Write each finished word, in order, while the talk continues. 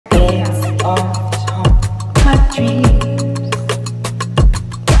my dreams,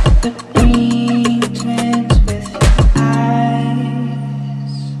 the green twins with your eyes.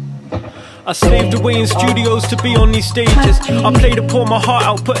 I slaved away in studios to be on these stages. I played to pour my heart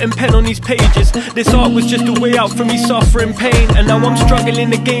out, putting pen on these pages. This art was just a way out from me suffering pain, and now I'm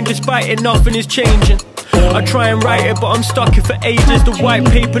struggling again despite it, nothing is changing. I try and write it, but I'm stuck here for ages. The white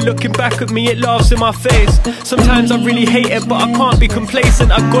paper looking back at me, it laughs in my face. Sometimes I really hate it, but I can't be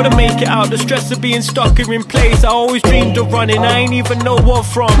complacent. I gotta make it out, the stress of being stuck here in place. I always dreamed of running, I ain't even know what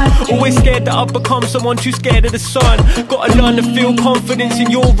from. Always scared that I've become someone too scared of the sun. Gotta learn to feel confidence in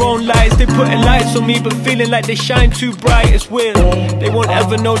your own lights. They putting lights on me, but feeling like they shine too bright. It's weird, they won't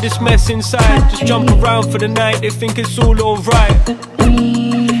ever know this mess inside. Just jump around for the night, they think it's all alright.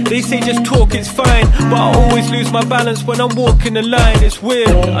 They say just talk, it's fine, but I always lose my balance when I'm walking the line. It's weird,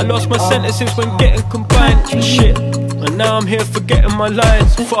 I lost my sentences when getting combined. Shit, and now I'm here forgetting my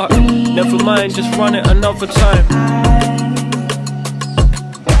lines. Fuck, never mind, just run it another time.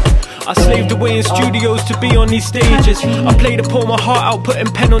 I slaved away in studios to be on these stages. I played to pour my heart out,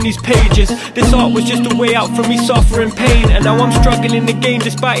 putting pen on these pages. This art was just a way out from me suffering pain, and now I'm struggling again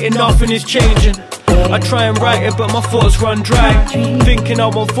despite it, nothing is changing. I try and write it, but my thoughts run dry, thinking I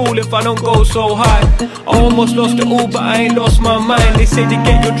won't fall if I don't go so high. I almost lost it all, but I ain't lost my mind. They say to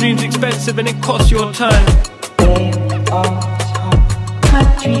get your dreams expensive and it costs your time.